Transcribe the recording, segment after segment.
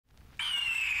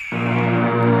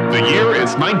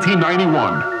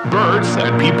1991. Birds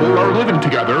and people are living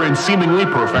together in seemingly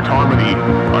perfect harmony,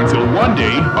 until one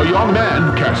day a young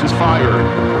man catches fire.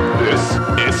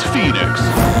 This is Phoenix.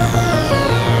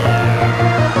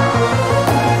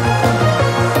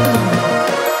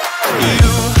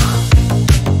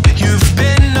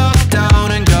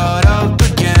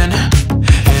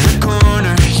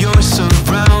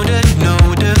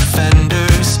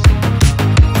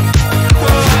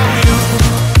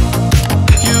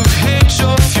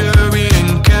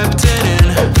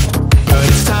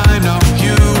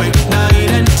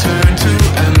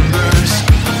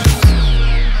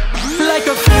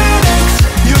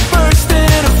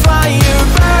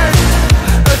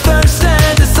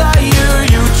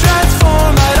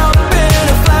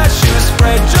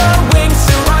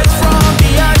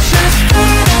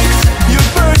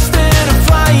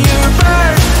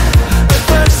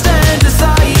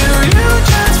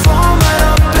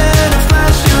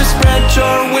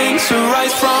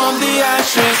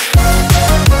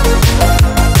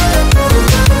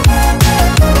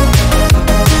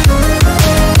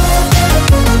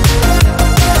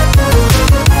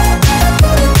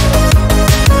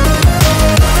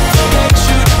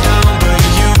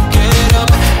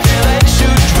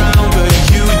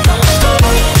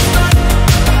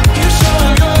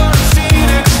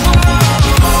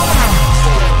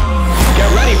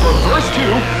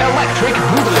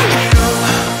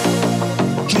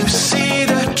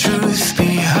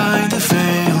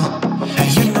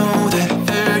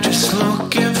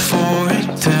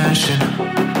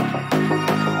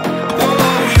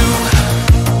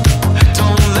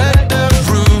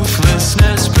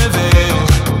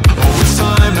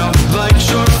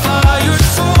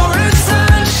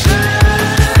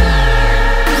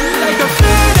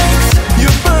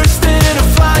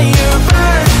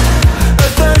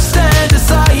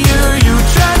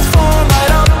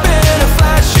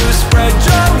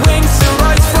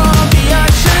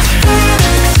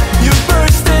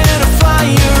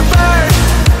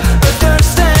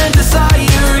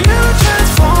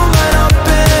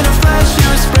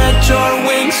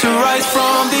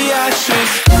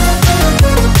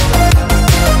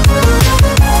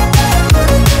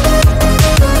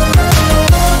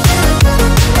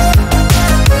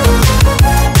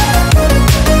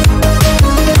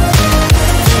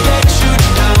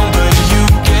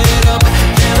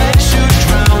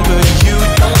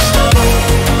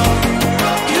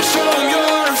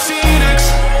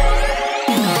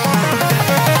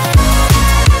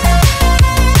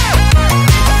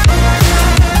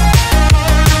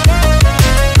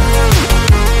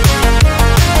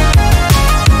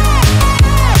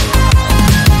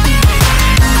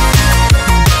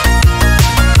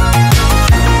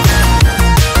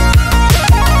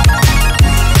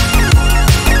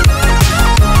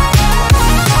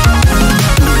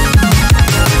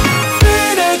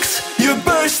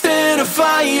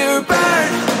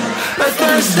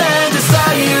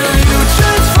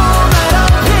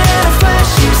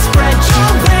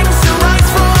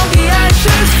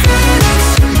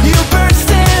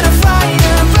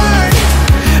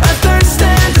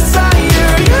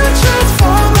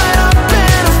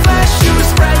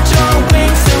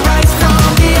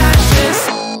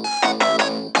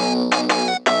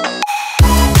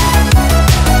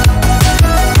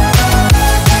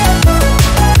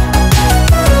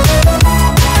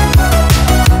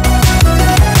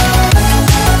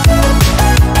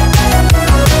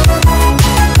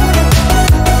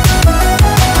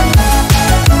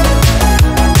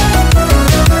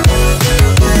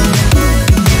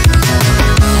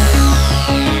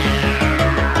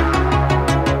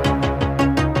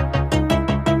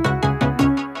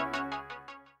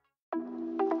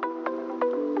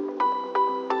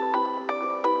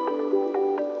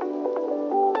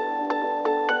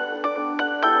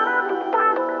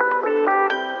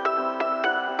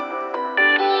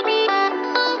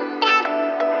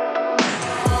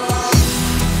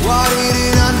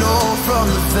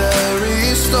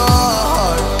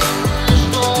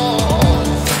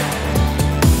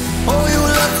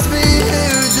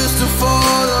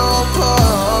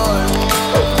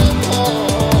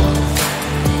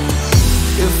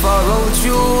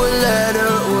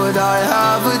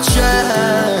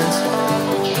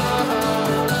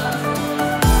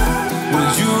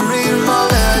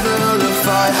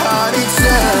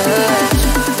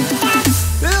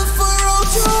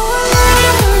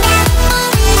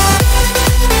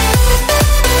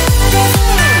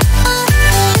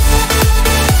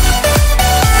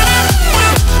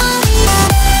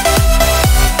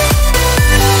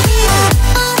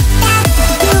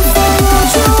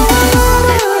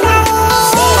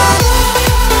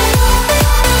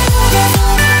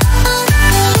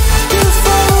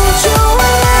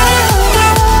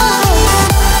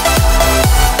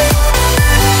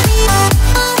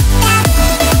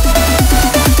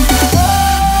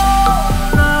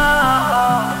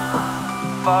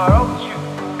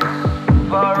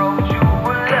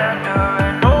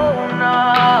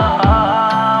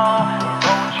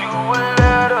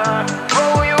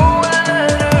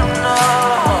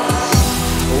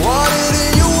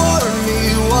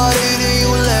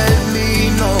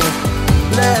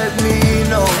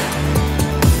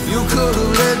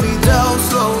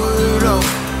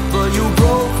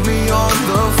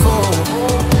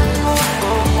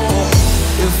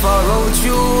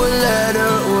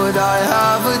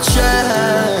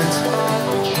 chance,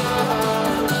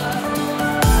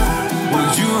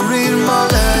 would you read my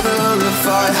letter if I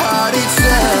had it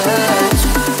sent?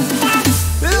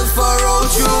 If I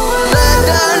wrote you a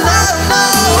letter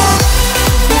now,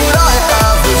 would I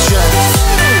have a chance?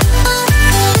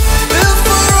 If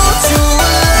I wrote you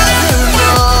a letter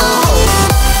now,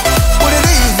 would it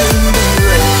even be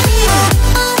read?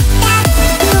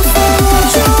 If I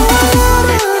wrote you a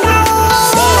letter now,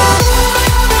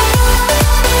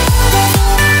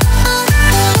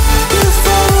 if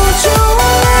I wrote you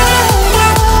a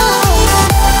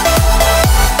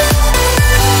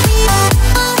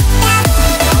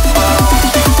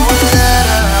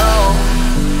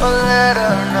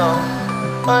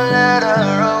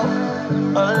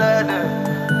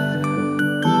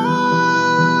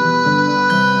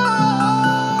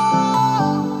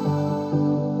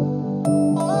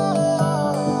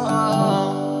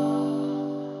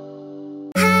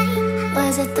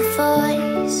Was it the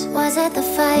voice? Was it the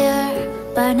fire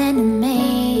burning in me?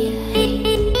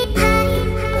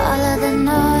 All of the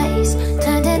noise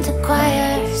turned into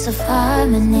choirs of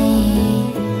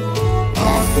harmony.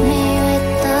 Left me with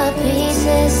the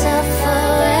pieces of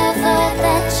forever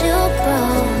that you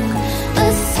broke.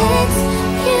 But since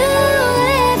you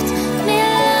left me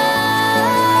alone,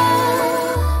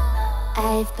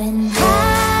 I've been high.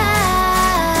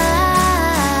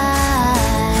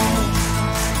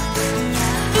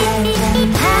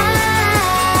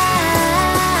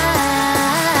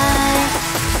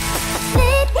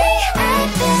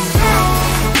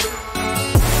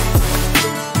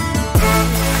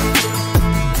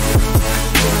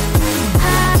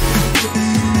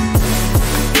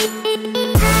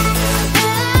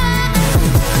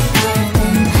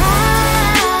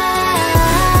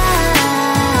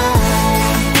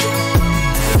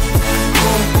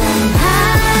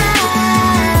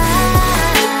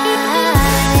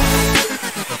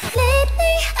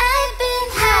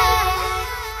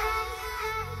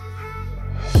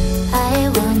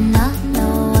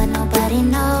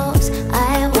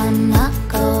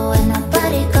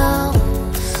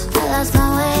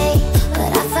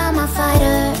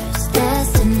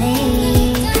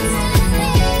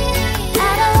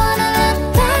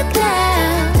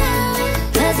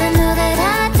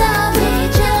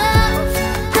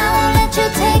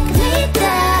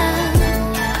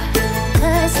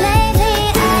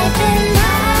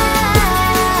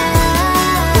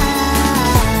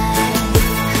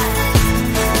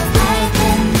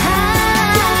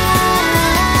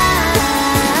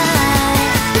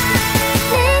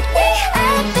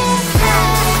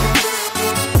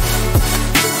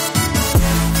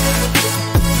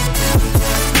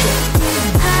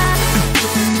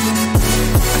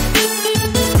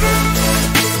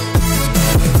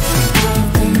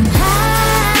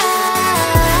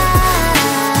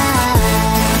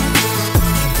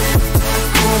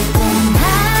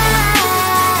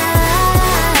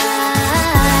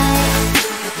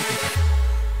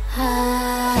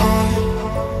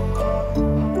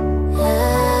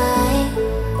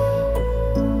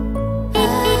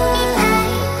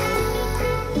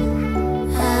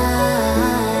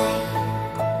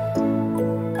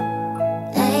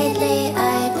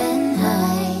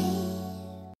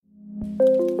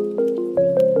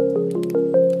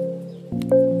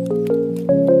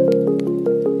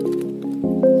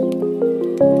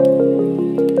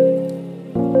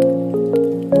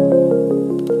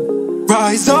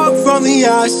 Rise up from the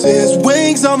ashes,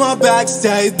 wings on my back,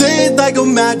 stay lit like a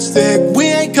matchstick. We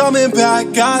ain't coming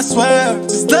back, I swear.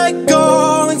 Just let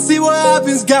go and see what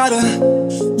happens. Gotta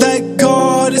let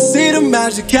go to see the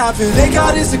magic happen. They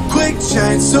got us a quick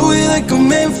change, so we like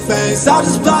them in phase. I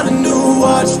just bought a new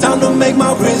watch, time to make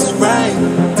my wrist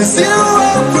ring. The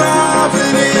zero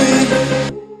gravity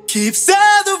keeps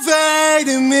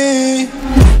elevating me.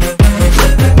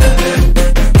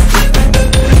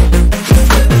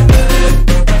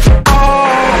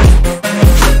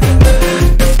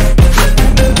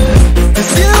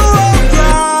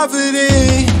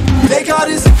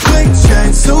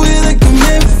 So we like them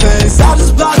in phase. I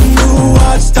just bought a new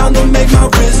watch, time to make my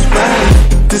wrist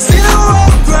ring. The zero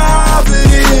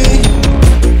gravity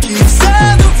keeps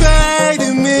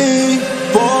elevating me.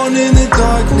 Born in the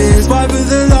darkness, fight for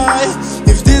the light.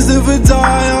 If this ever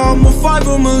die, I'ma fight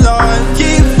for my life.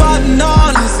 Keep fighting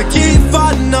on, listen, keep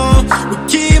fighting on. We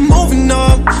keep moving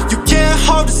up, you can't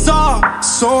hold us up.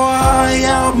 So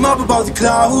I'm up above the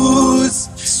clouds.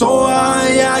 So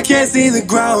I can't see the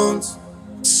ground.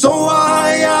 So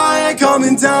I ain't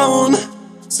coming down.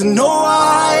 So no,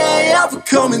 I ain't ever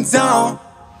coming down.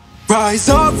 Rise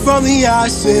up from the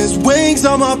ashes, wings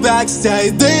on my back, stay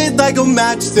lit like a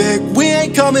matchstick. We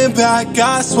ain't coming back,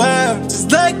 I swear. Just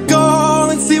let go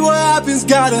and see what happens.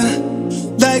 Gotta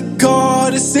let go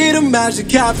to see the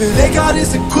magic happen. They got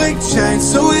us a quick change,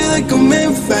 so we like them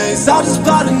in phase. I just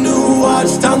bought a new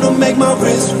watch, time to make my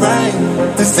wrist ring.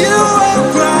 The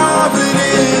zero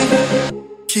gravity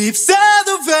keeps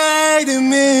elevating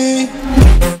me.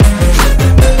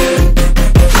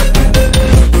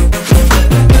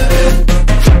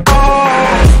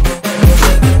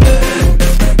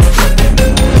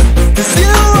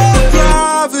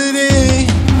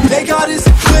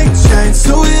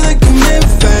 So we like them in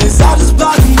phase. I just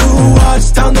bought a new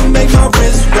watch, time to make my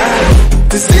wrist ring.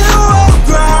 The zero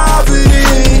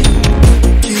gravity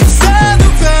keeps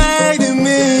elevating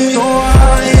me. So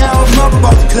I'm up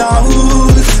above the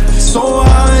clouds. So I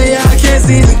can't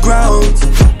see the ground.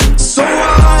 So I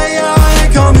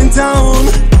ain't coming down.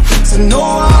 So no,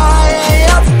 I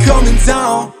ain't ever coming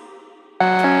down.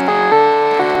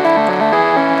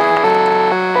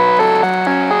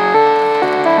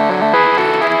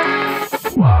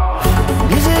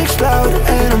 Loud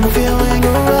and I'm feeling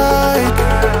alright.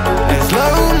 In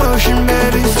slow motion,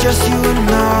 baby, it's just you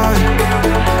and I.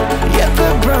 Yet the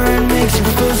burn makes you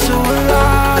feel so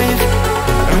alive.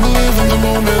 I'm living the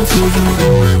moment till you're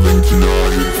living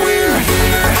tonight. We're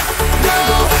here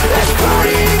now, let's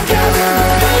party together.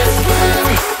 Let's live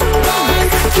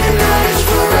like tonight is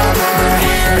forever.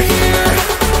 We're here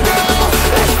now,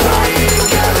 let's party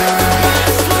together.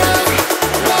 Let's live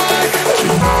like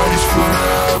tonight is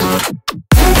forever.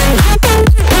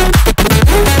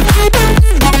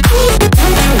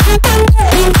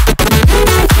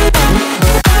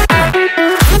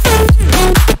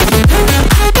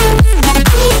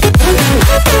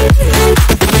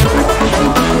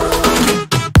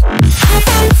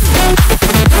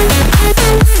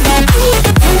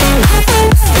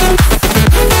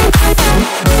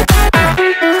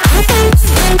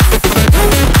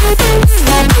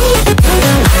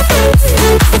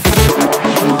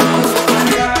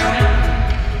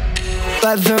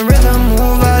 Let the rhythm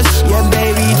move us, yeah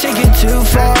baby, take it too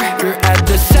far. You're at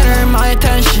the center of my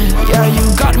attention, yeah you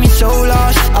got me so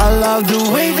lost. I love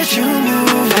the way that you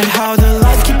move, and how the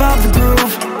lights keep up the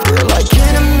groove. We're like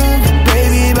in a movie,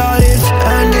 baby, but it's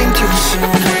ending too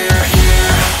soon. We're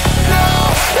here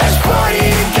now, let's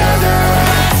party together.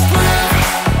 Let's live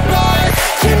like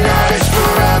tonight is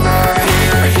forever.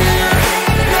 We're here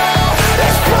now,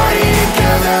 let's party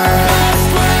together.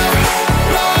 Let's live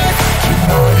like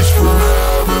tonight is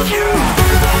forever.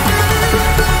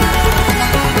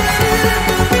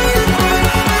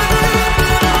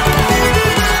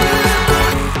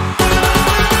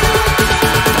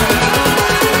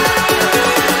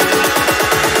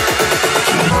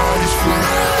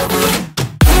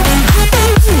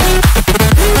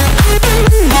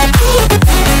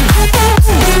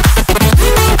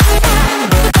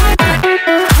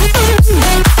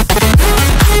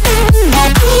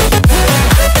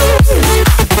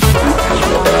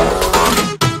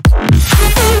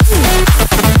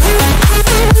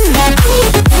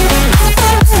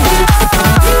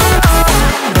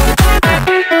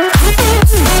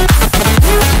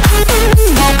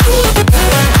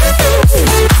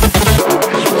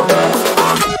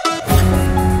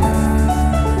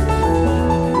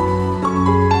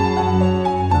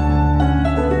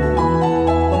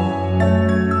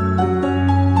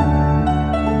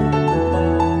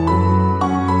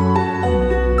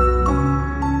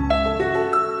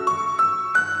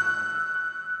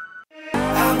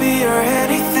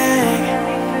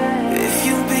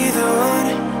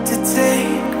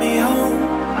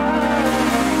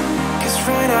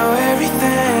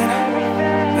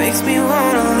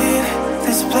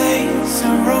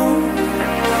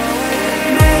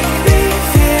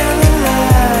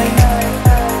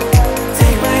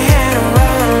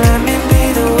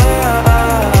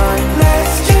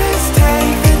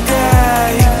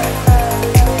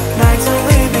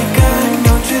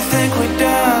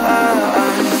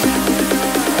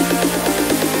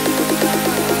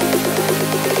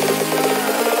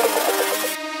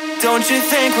 Don't you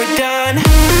think we're done?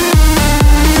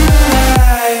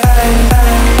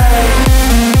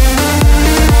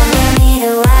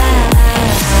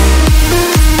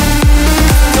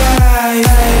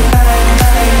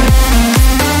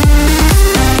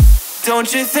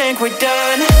 Don't you think we're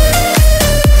done?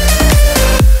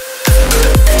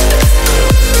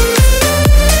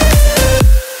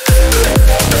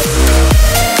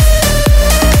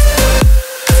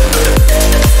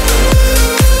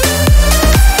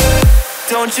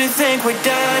 Don't you think we're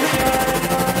done?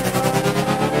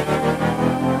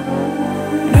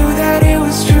 Knew that it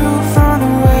was true.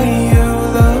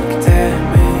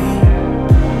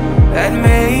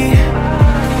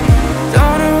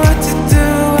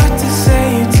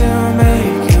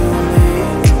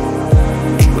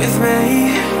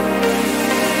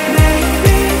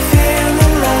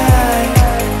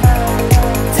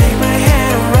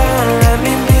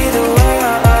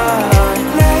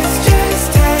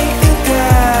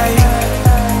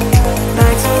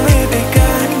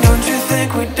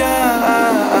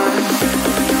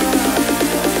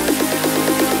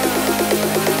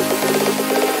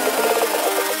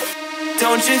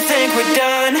 Don't you think we're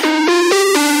done?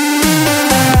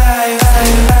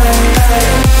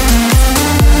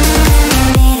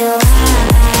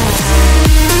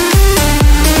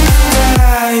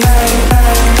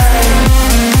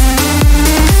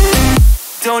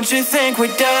 Don't you think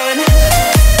we're done?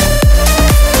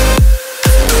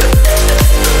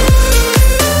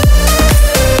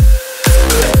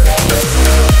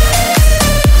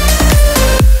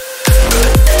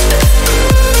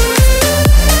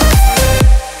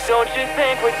 Don't you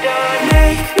think we're done?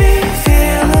 Make me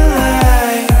feel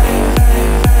alive.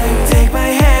 Take my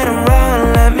hand and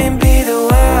run, let me be the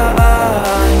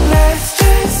one. Let's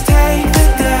just take the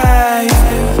dive.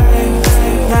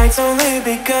 Night's only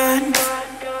begun.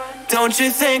 Don't you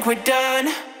think we're done?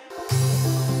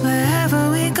 Wherever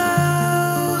we go,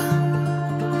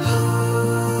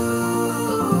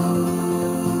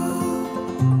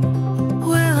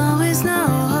 we'll always know.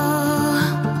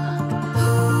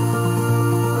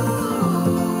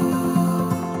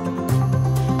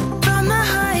 From the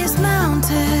highest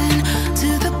mountain to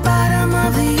the bottom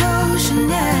of the ocean,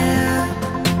 yeah.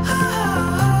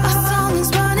 Our song is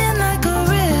running like a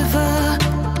river.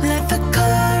 Let the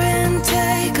current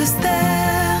take us there.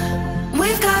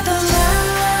 We've got the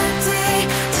melody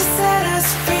to set us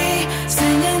free,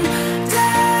 singing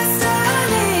destiny.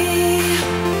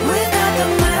 We've got the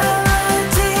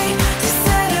melody to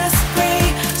set us free,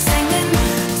 singing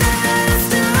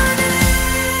destiny.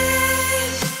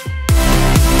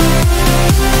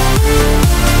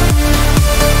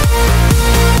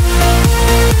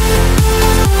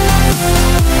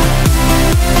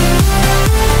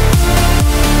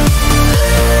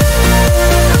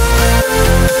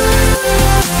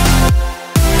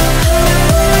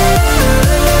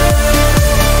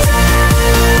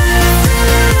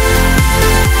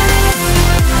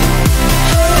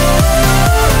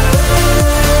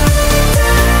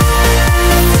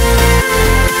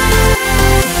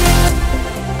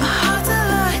 Our hearts are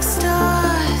like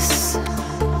stars,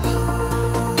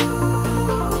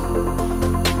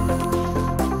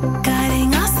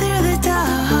 guiding us through the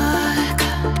dark.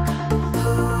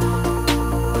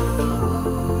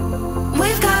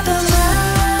 We've got the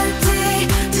melody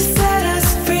to set us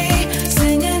free,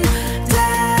 singing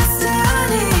destiny.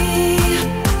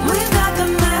 We've got the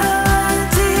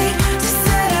melody to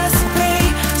set us free,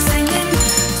 singing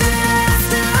destiny.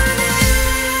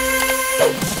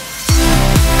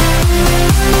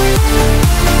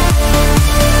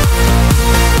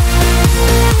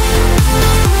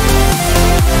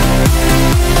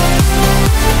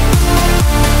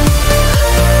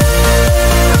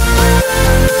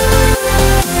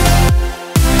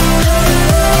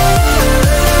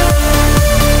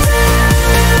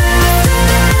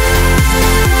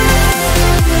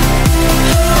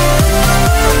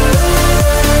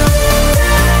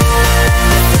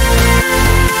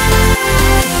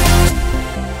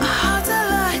 Our hearts are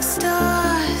like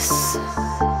stars,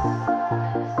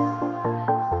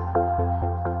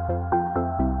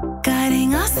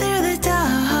 guiding us through the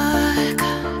dark.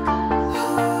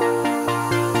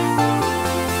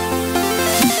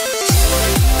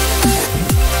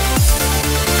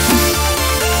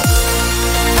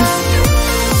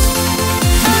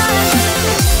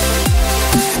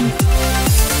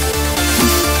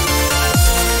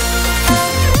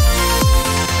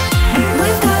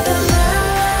 We've got the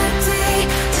melody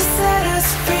to set us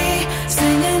free,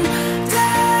 singing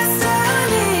destiny.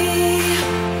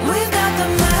 We've got the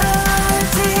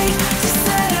melody to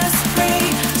set us free,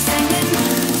 singing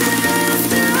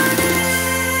destiny.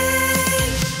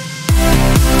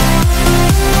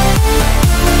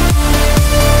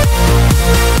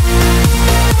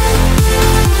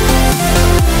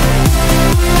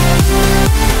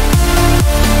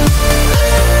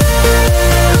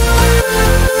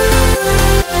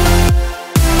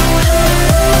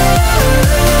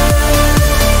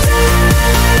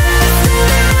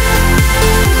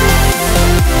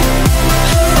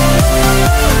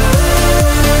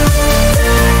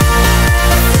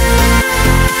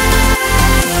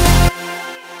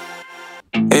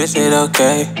 Is it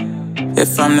okay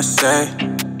if I'm to say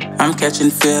I'm catching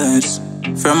feelings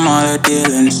from all the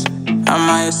dealings? Am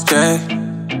I astray?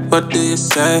 What do you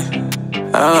say?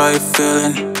 How are you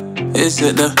feeling? Is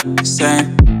it the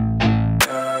same?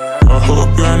 I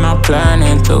hope you're not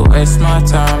planning to waste my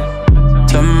time.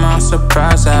 To my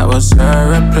surprise, that was her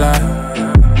reply.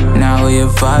 Now we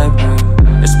vibe.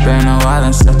 It's been a while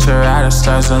and such a ride, the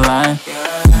stars align.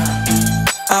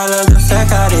 I love the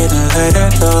fact I didn't let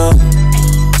her go.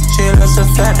 She loves the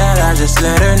fact that I just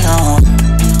let her know.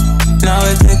 Now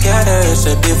we're together, it's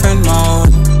a different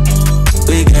mode.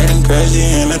 We getting crazy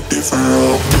in a different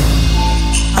role.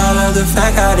 I love the the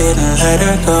fact I didn't let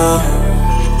her go.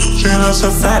 She loves the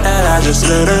fact that I just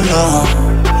let her know.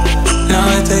 Now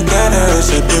we're together, it's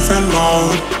a different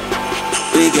mode.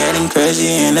 We getting crazy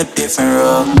in a different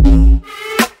role.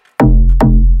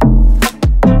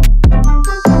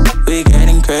 We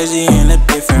getting crazy in a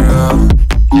different role.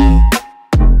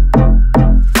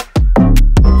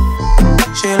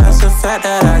 She loves the fact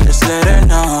that I just let her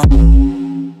know.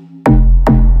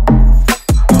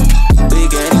 We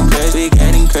getting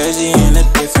crazy in a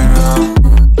different role.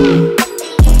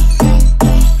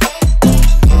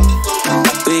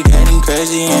 We getting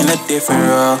crazy in a different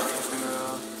role.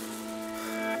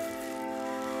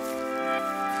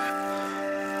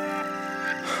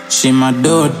 She my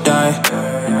do or die,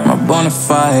 my bona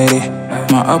fide.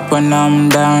 My up when I'm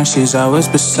down, she's always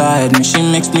beside me. She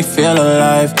makes me feel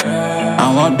alive,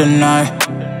 I won't deny.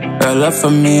 Her love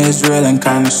for me is real and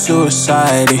kinda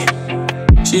suicide-y.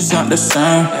 She's not the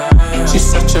same, she's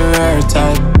such a rare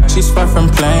type. She's far from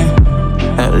plain,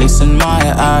 at least in my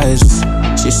eyes.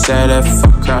 She said if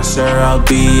I cross her, I'll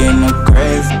be in the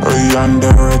grave or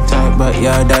under attack, but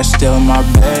yeah, that's still my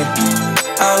babe.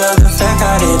 I love the fact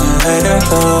I didn't let her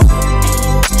go.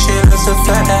 She loves the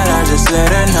fact that I just let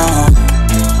her know.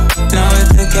 Now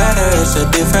we're together, it's a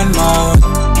different mode.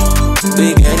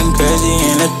 We getting crazy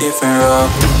in a different role.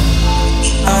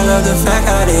 I love the fact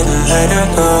I didn't let her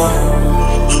go.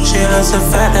 She loves the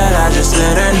fact that I just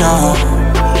let her know.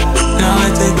 Now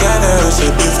we're together, it's a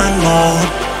different mode.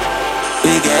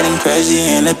 We getting crazy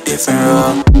in a different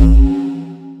role.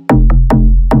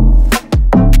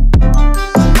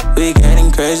 We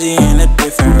getting crazy in a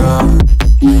different role.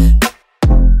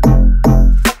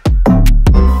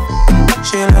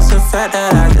 She loves the fact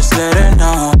that I just let her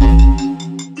know.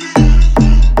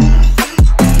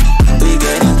 We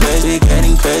getting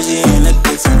crazy in a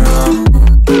different role.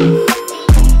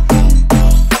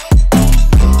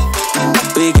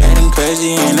 We getting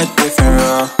crazy in a different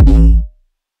role.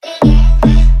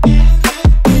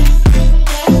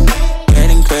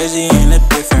 Getting crazy in a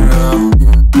different role.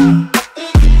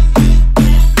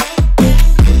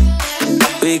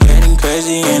 We getting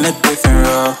crazy in a different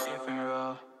role.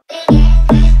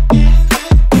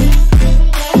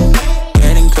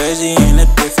 Getting crazy in a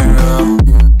different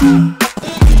role.